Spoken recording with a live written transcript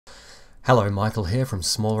Hello, Michael here from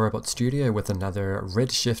Small Robot Studio with another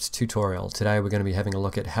Redshift tutorial. Today we're going to be having a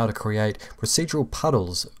look at how to create procedural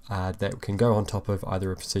puddles that can go on top of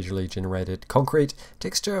either a procedurally generated concrete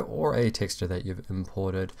texture or a texture that you've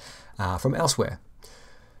imported from elsewhere.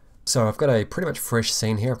 So I've got a pretty much fresh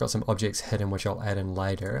scene here. I've got some objects hidden which I'll add in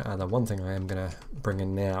later. The one thing I am going to bring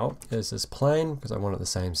in now is this plane because I want it the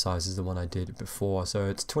same size as the one I did before. So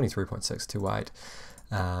it's 23.628.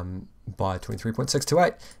 By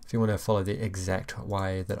 23.628 if you want to follow the exact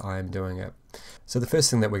way that I'm doing it. So the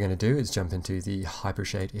first thing that we're going to do is jump into the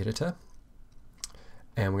Hypershade editor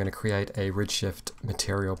and we're going to create a Redshift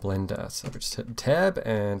material blender. So just hit tab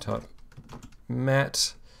and type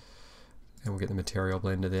matte and we'll get the material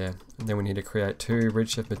blender there. And then we need to create two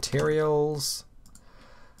Redshift materials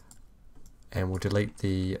and we'll delete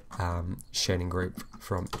the shading group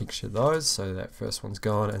from each of those, so that first one's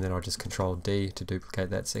gone, and then I'll just Control D to duplicate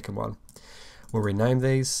that second one. We'll rename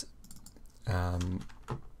these.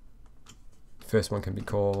 First one can be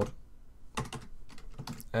called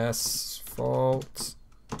Asphalt,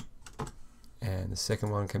 and the second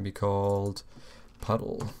one can be called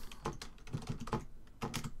Puddle.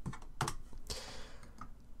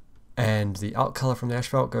 And the out color from the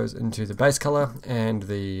asphalt goes into the base color, and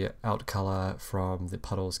the out color from the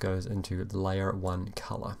puddles goes into the layer 1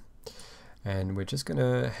 color. And we're just going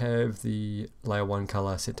to have the layer 1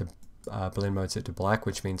 color set to blend mode set to black,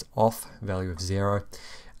 which means off, value of 0,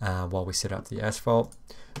 while we set up the asphalt.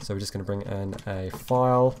 So we're just going to bring in a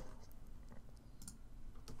file.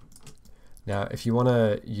 Now if you want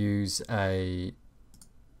to use a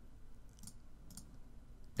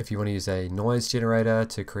noise generator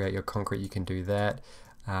to create your concrete, you can do that,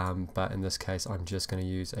 but in this case I'm just going to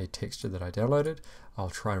use a texture that I downloaded. I'll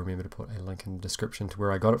try and remember to put a link in the description to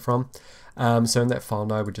where I got it from. So in that file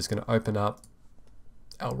node we're just going to open up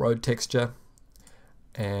our road texture,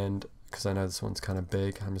 and because I know this one's kind of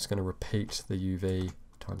big, I'm just going to repeat the UV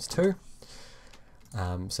times 2.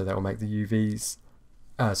 So that will make the UVs,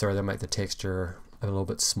 that'll make the texture a little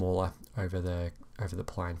bit smaller over the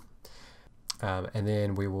plane. And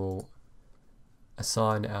then we will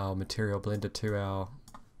assign our material blender to our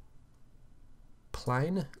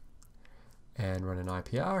plane and run an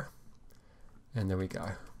IPR, and there we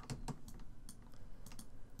go.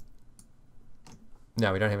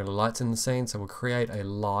 Now we don't have any lights in the scene, so we'll create a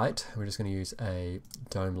light. We're just going to use a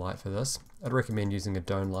dome light for this. I'd recommend using a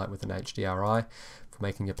dome light with an HDRI for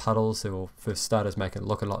making your puddles. It will, for starters, make it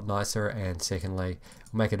look a lot nicer, and secondly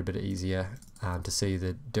make it a bit easier to see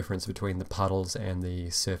the difference between the puddles and the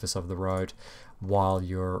surface of the road while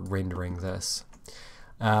you're rendering this.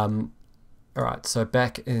 Alright, so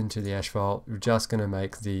back into the asphalt, we're just going to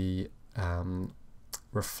make the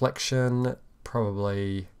reflection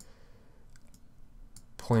probably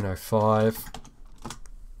 0.05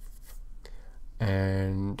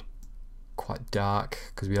 and quite dark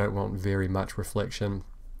because we don't want very much reflection.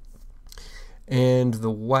 And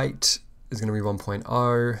the weight is going to be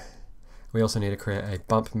 1.0. We also need to create a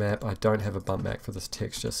bump map. I don't have a bump map for this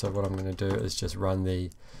texture, so what I'm going to do is just run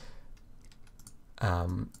the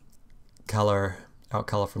out color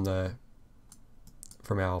from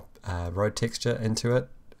our road texture into it,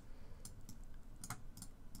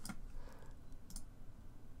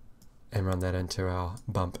 and run that into our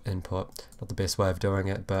bump input. Not the best way of doing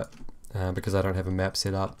it, but because I don't have a map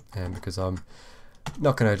set up, and because I'm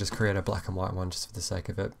not going to just create a black and white one just for the sake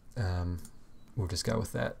of it, we'll just go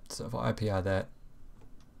with that. So if I IPR that,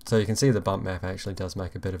 so you can see the bump map actually does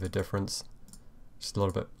make a bit of a difference. Just a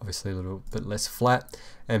little bit, obviously a little bit less flat,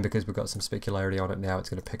 and because we've got some specularity on it now, it's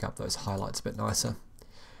going to pick up those highlights a bit nicer.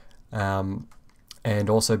 And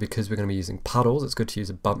also because we're going to be using puddles, it's good to use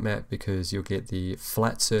a bump map because you'll get the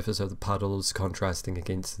flat surface of the puddles contrasting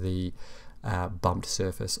against the bumped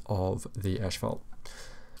surface of the asphalt.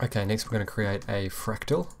 Okay, next we're going to create a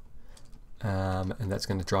fractal, and that's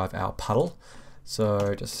going to drive our puddle.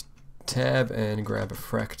 So just tab and grab a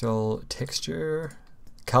fractal texture.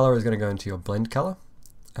 Color is going to go into your blend color,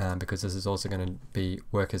 because this is also going to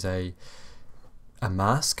work as a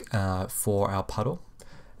mask for our puddle.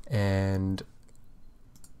 And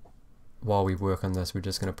while we work on this, we're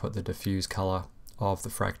just going to put the diffuse color of the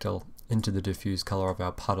fractal into the diffuse color of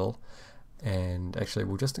our puddle, and actually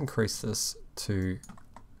we'll just increase this to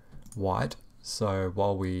white, so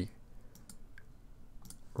while we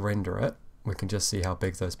render it we can just see how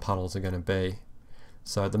big those puddles are going to be.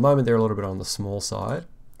 So at the moment they're a little bit on the small side,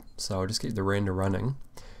 so I'll just keep the render running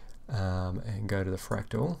and go to the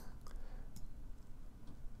fractal,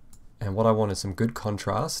 and what I want is some good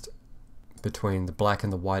contrast between the black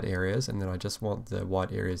and the white areas, and then I just want the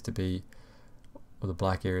white areas to be, or the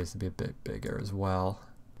black areas to be a bit bigger as well.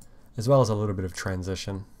 as well as a little bit of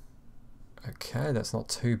transition. Okay, that's not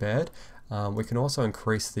too bad. We can also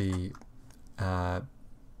increase the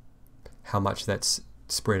how much that's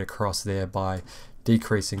spread across there by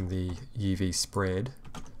decreasing the UV spread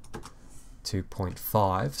to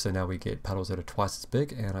 0.5. So now we get puddles that are twice as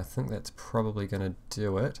big, and I think that's probably going to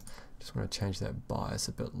do it. Just want to change that bias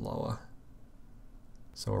a bit lower.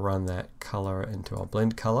 So we'll run that color into our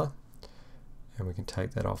blend color, and we can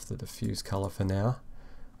take that off the diffuse color for now.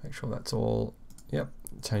 Make sure that's all, yep,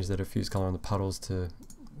 change the diffuse color on the puddles to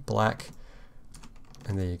black,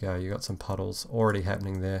 and there you go, you got some puddles already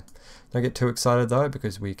happening there. Don't get too excited though,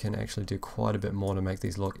 because we can actually do quite a bit more to make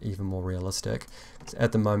these look even more realistic. So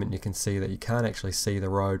at the moment you can see that you can't actually see the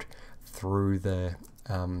road through the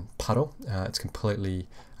puddle, it's completely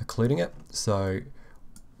occluding it, so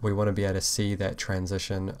we want to be able to see that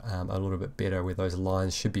transition a little bit better, where those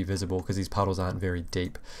lines should be visible, because these puddles aren't very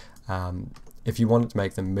deep. If you wanted to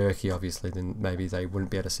make them murky, obviously, then maybe they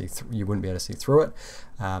wouldn't be able to see. You wouldn't be able to see through it.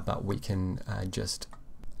 But we can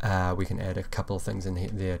we can add a couple of things in here,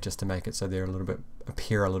 there just to make it so they're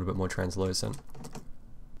appear a little bit more translucent.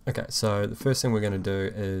 Okay, so the first thing we're going to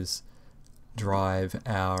do is drive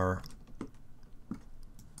our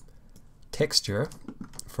texture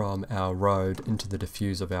from our road into the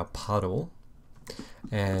diffuse of our puddle,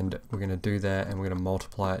 and we're going to do that, and we're going to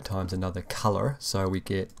multiply it times another color, so we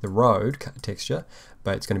get the road texture,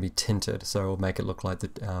 but it's going to be tinted, so we'll make it look like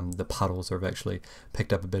the puddles have actually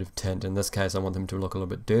picked up a bit of tint. In this case I want them to look a little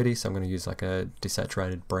bit dirty, so I'm going to use like a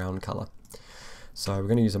desaturated brown color. So we're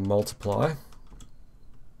going to use a multiply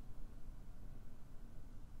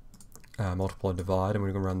divide, and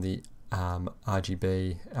we're going to run the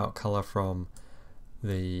RGB out color from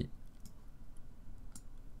the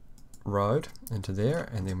road into there,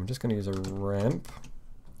 and then we're just going to use a ramp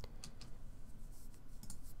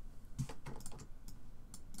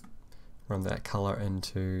run that color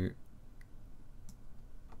into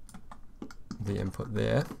the input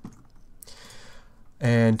there,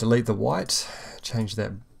 and delete the white, change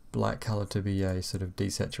that black color to be a sort of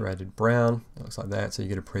desaturated brown. It looks like that, so you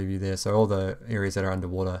get a preview there, so all the areas that are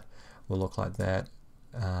underwater will look like that.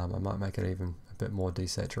 I might make it even a bit more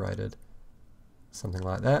desaturated, something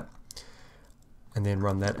like that, and then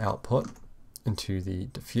run that output into the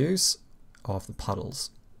diffuse of the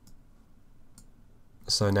puddles.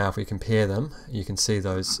 So now if we compare them, you can see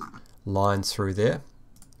those lines through there,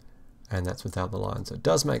 and that's without the lines. So it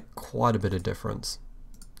does make quite a bit of difference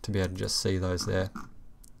to be able to just see those there.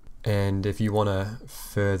 And if you want to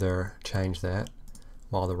further change that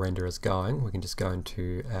while the render is going, we can just go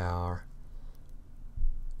into our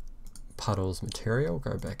puddles material,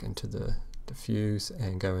 go back into the diffuse,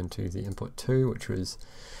 and go into the input 2, which was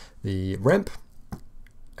the ramp,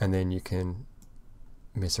 and then you can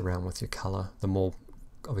mess around with your color. The more,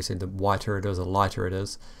 obviously, the whiter it is, or lighter it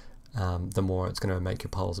is, the more it's going to make your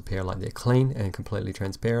puddles appear like they're clean and completely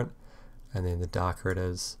transparent, and then the darker it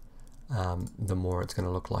is, the more it's going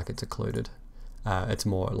to look like it's occluded. It's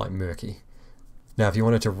more like murky. Now if you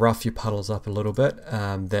wanted to rough your puddles up a little bit,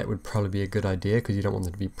 that would probably be a good idea, because you don't want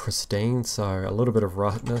them to be pristine, so a little bit of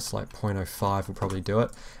roughness like 0.05 will probably do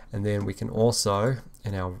it. And then we can also,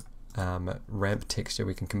 in our ramp texture,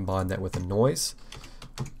 we can combine that with a noise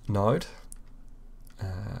node,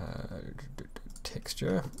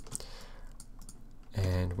 texture,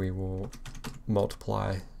 and we will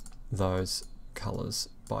multiply those colors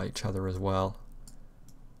by each other as well.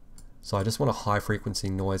 So I just want a high frequency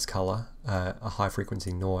noise color, a high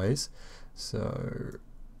frequency noise. So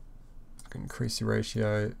increase the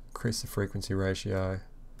ratio, increase the frequency ratio,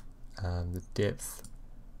 the depth,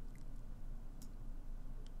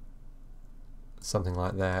 something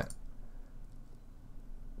like that,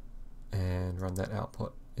 and run that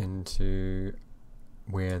output into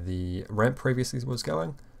where the ramp previously was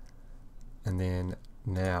going. And then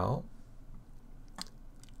now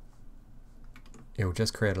it will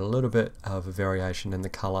just create a little bit of a variation in the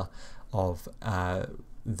color of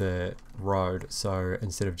the road. So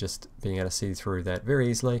instead of just being able to see through that very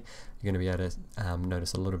easily, you're going to be able to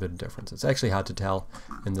notice a little bit of difference. It's actually hard to tell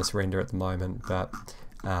in this render at the moment, but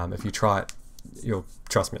if you try it,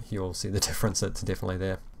 trust me, you'll see the difference. It's definitely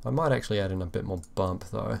there. I might actually add in a bit more bump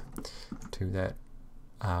though to that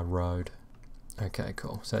road. Okay,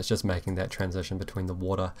 cool. So it's just making that transition between the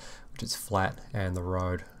water, which is flat, and the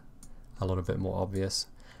road a little bit more obvious.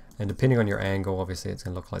 And depending on your angle, obviously it's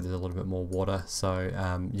going to look like there's a little bit more water, so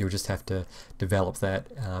you'll just have to develop that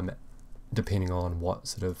depending on what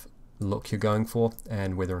sort of look you're going for,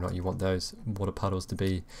 and whether or not you want those water puddles to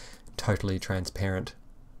be totally transparent,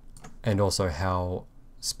 and also how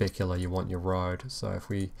specular you want your road. So if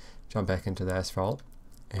we jump back into the asphalt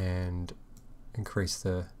and increase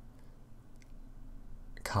the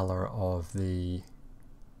color of the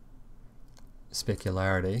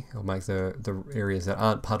specularity, or make the areas that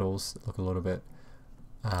aren't puddles look a little bit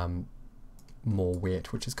more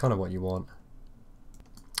wet, which is kind of what you want.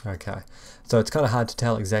 Okay, so it's kind of hard to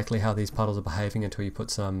tell exactly how these puddles are behaving until you put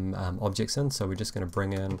some objects in, so we're just going to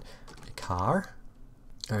bring in a car.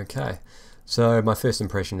 Okay, so my first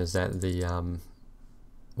impression is that the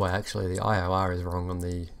well, actually the IOR is wrong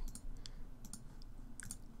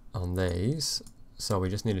on these, so we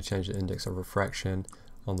just need to change the index of refraction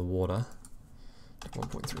on the water to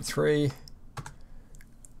 1.33,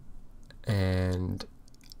 and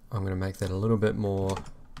I'm going to make that a little bit more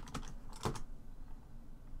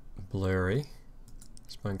blurry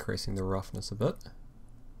just by increasing the roughness a bit.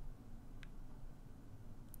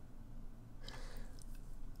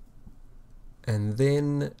 And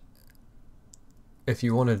then if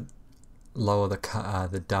you want to lower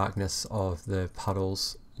the darkness of the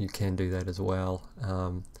puddles, you can do that as well.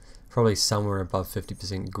 Probably somewhere above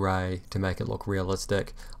 50% grey to make it look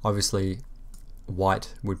realistic. Obviously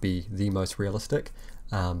white would be the most realistic,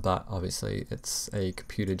 but obviously it's a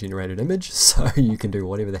computer generated image, so you can do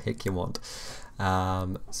whatever the heck you want.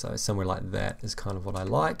 So somewhere like that is kind of what I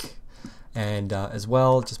like. And as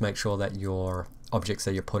well, just make sure that your objects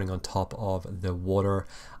that you're putting on top of the water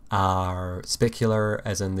are specular,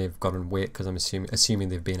 as in they've gotten wet, because I'm assuming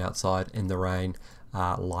they've been outside in the rain,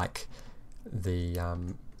 like the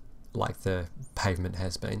pavement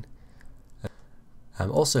has been.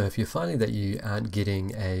 Also, if you're finding that you aren't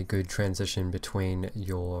getting a good transition between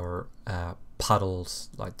your puddles,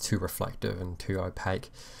 like too reflective and too opaque,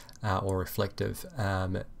 or reflective,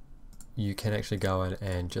 you can actually go in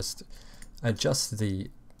and just adjust the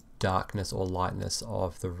darkness or lightness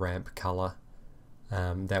of the ramp color.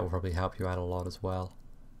 That will probably help you out a lot as well,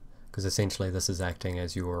 because essentially this is acting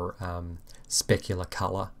as your specular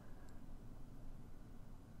color,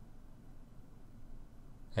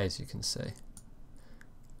 as you can see.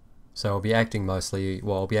 So it'll be acting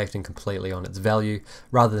it'll be acting completely on its value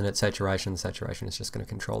rather than its saturation. Saturation is just going to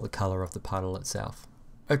control the color of the puddle itself.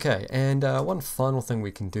 Okay, and one final thing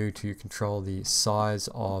we can do to control the size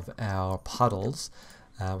of our puddles,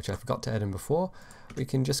 which I forgot to add in before, we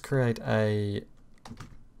can just create a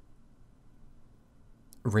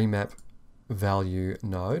remap value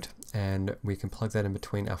node, and we can plug that in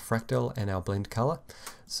between our fractal and our blend color.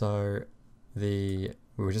 So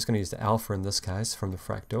we're just going to use the alpha in this case from the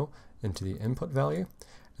fractal into the input value,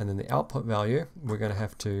 and then the output value we're going to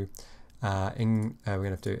have to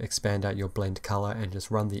expand out your blend color and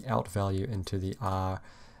just run the out value into the R,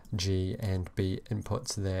 G, and B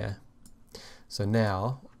inputs there. So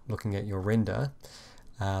now, looking at your render,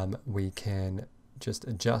 we can just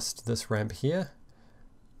adjust this ramp here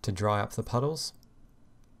to dry up the puddles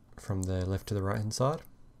from the left to the right hand side.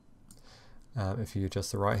 If you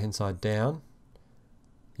adjust the right hand side down,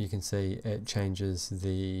 you can see it changes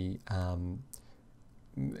the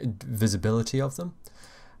visibility of them,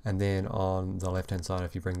 and then on the left hand side,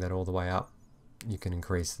 if you bring that all the way up, you can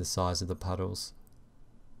increase the size of the puddles.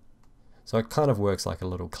 So it kind of works like a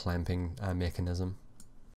little clamping mechanism.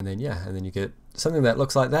 And then you get something that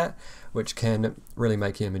looks like that, which can really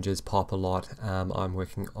make your images pop a lot. I'm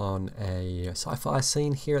working on a sci-fi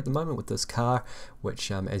scene here at the moment with this car, which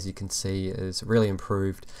as you can see is really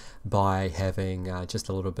improved by having just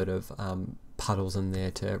a little bit of puddles in there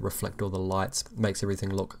to reflect all the lights. Makes everything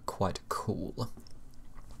look quite cool.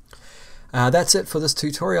 That's it for this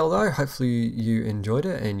tutorial though. Hopefully you enjoyed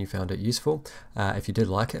it and you found it useful. If you did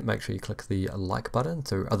like it, make sure you click the like button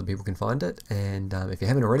so other people can find it, and if you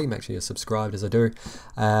haven't already, make sure you're subscribed, as I do.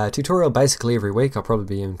 Tutorial basically every week. I'll probably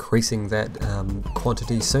be increasing that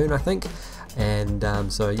quantity soon, I think, and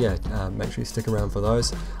so yeah, make sure you stick around for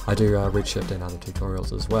those. I do Redshift and other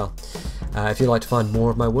tutorials as well. If you'd like to find more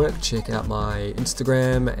of my work, check out my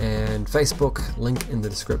Instagram and Facebook, link in the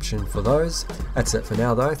description for those. That's it for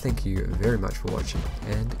now though. Thank you very much for watching,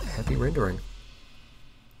 and happy rendering.